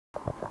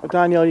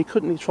Danielle, you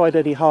couldn't have tried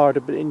any harder,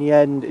 but in the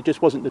end, it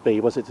just wasn't to be,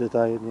 was it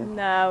today?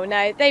 No,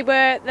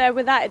 they're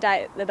without a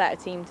doubt the better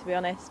team, to be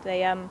honest.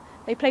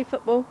 They played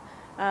football,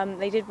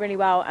 they did really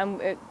well,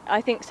 and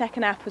I think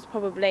second half was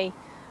probably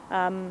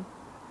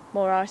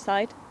more our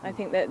side. I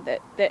think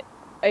that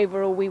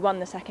overall we won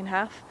the second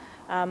half,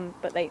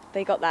 but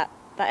they got that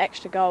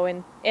extra goal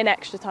in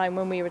extra time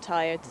when we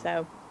retired.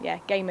 So yeah,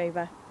 game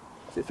over.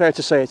 Is it fair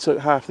to say it took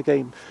half the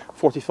game,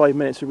 45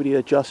 minutes, to really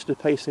adjust to the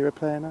pace they were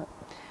playing at?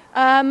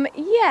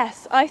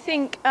 Yes, I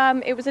think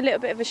it was a little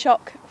bit of a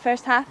shock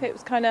first half. It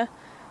was kind of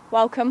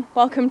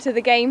welcome to the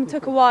game. It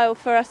took a while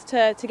for us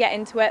to get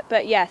into it,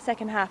 but yeah,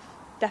 second half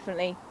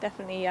definitely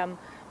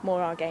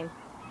more our game.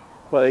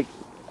 Well, they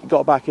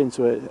got back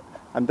into it,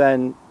 and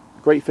then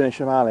great finish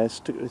from Alice,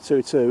 took it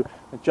 2-2,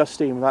 and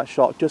Justine with that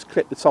shot just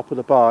clipped the top of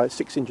the bar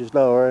 6 inches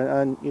lower,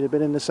 and you'd have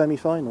been in the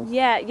semi-finals.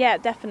 Yeah,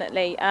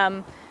 definitely.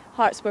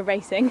 Hearts were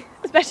racing,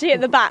 especially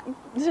at the back,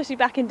 especially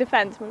back in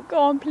defence. Go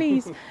on,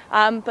 please.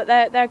 But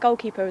their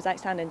goalkeeper was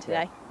outstanding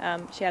today.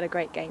 She had a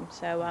great game.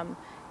 So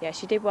yeah,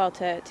 she did well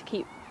to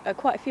keep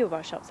quite a few of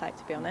our shots out,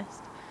 to be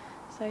honest.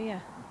 So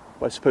yeah.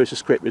 Well, I suppose the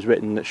script was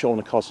written that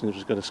Shauna Cossins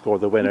was going to score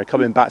the winner.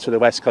 Coming back to the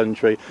West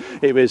Country,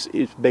 it was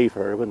made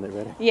for her, wasn't it,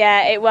 really?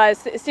 Yeah, it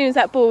was. As soon as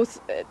that ball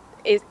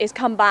is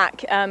come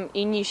back,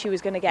 you knew she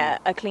was going to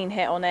get a clean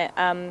hit on it.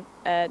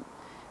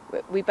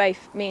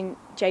 Me and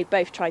Jade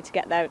both tried to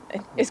get there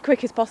as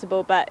quick as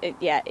possible, but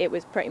it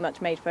was pretty much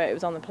made for her. It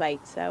was on the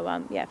plate,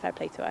 so yeah, fair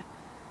play to her.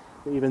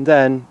 Even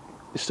then,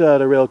 it still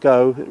had a real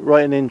go.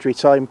 Right in injury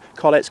time,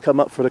 Colette's come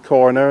up for the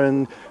corner,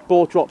 and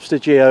ball drops to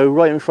Gio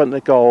right in front of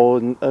the goal,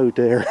 and oh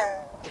dear.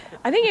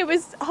 I think it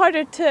was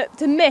harder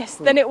to miss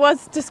than it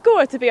was to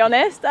score, to be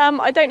honest.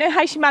 I don't know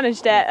how she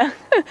managed it.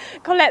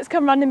 Colette's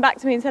come running back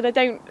to me and said, I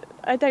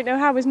don't know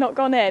how it's not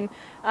gone in.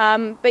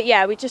 But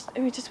yeah, we just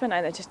went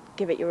out there, just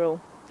give it your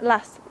all.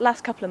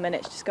 Last couple of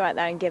minutes, just go out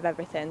there and give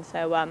everything.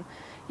 So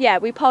yeah,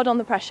 we piled on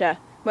the pressure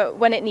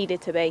when it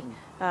needed to be.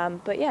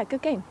 But yeah,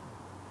 good game.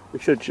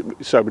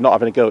 We're not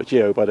having a go at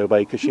Gio, by the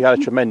way, because she had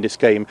a tremendous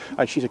game,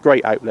 and she's a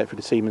great outlet for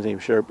the team, and I'm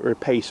sure her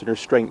pace and her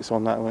strengths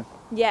on that one.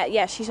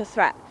 Yeah, she's a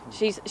threat.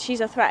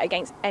 She's a threat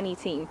against any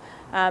team.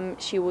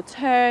 She will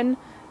turn.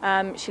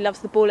 She loves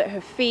the ball at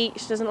her feet.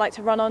 She doesn't like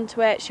to run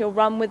onto it. She'll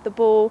run with the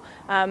ball,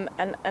 and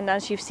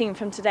as you've seen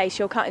from today,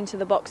 she'll cut into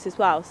the box as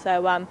well.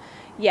 So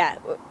yeah,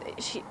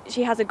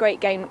 she has a great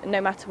game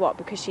no matter what,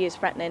 because she is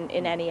threatening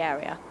in any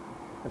area.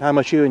 And how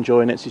much are you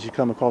enjoying it since you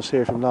come across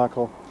here from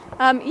Larkhall?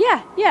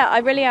 Yeah, I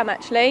really am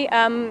actually.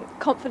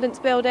 Confidence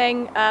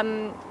building.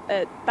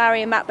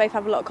 Barry and Matt both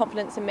have a lot of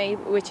confidence in me,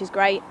 which is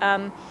great.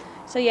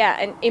 So yeah,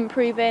 and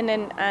improving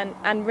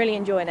and really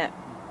enjoying it.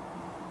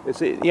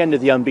 It's at the end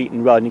of the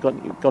unbeaten run.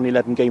 You've gone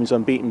 11 games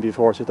unbeaten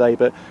before today,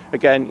 but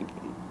again,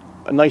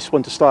 a nice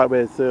one to start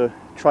with.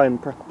 Try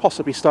and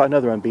possibly start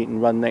another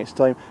unbeaten run next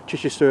time.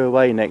 Chichester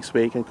away next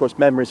week, and of course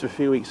memories of a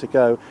few weeks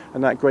ago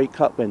and that great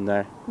cup win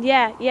there.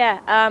 Yeah.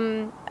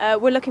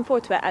 We're looking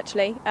forward to it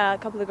actually. A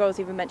couple of the girls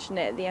even mentioned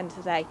it at the end of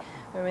the day.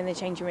 We were in the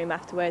changing room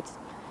afterwards.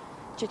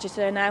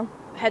 Chichester now,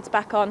 heads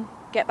back on,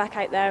 get back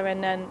out there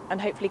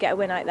and hopefully get a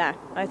win out there.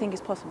 I think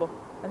it's possible.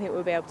 I think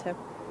we'll be able to.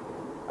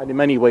 And in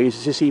many ways,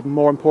 is this even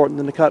more important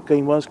than the cup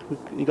game was?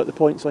 You got the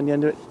points on the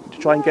end of it to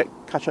try and get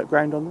catch-up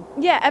ground on them?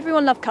 Yeah,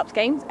 everyone loves cup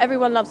games.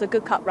 Everyone loves a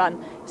good cup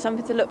run. It's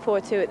something to look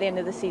forward to at the end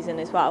of the season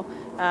as well.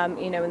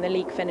 When the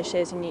league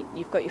finishes and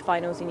you've got your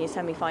finals and your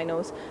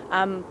semi-finals.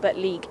 But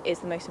league is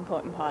the most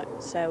important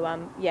part.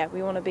 So yeah,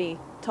 we want to be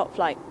top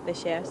flight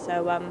this year.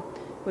 So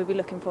we'll be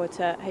looking forward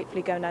to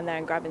hopefully going down there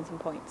and grabbing some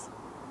points.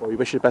 Well, we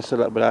wish you the best of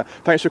luck with that.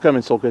 Thanks for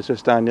coming to talk to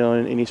us, Daniel,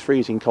 in these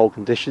freezing cold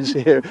conditions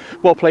here.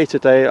 Well played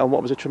today, and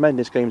what was a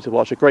tremendous game to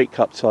watch. A great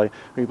cup tie.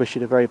 We wish you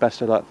the very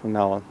best of luck from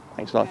now on.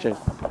 Thanks a lot, cheers.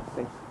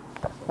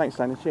 Thanks,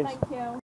 Daniel. Cheers. Thank you.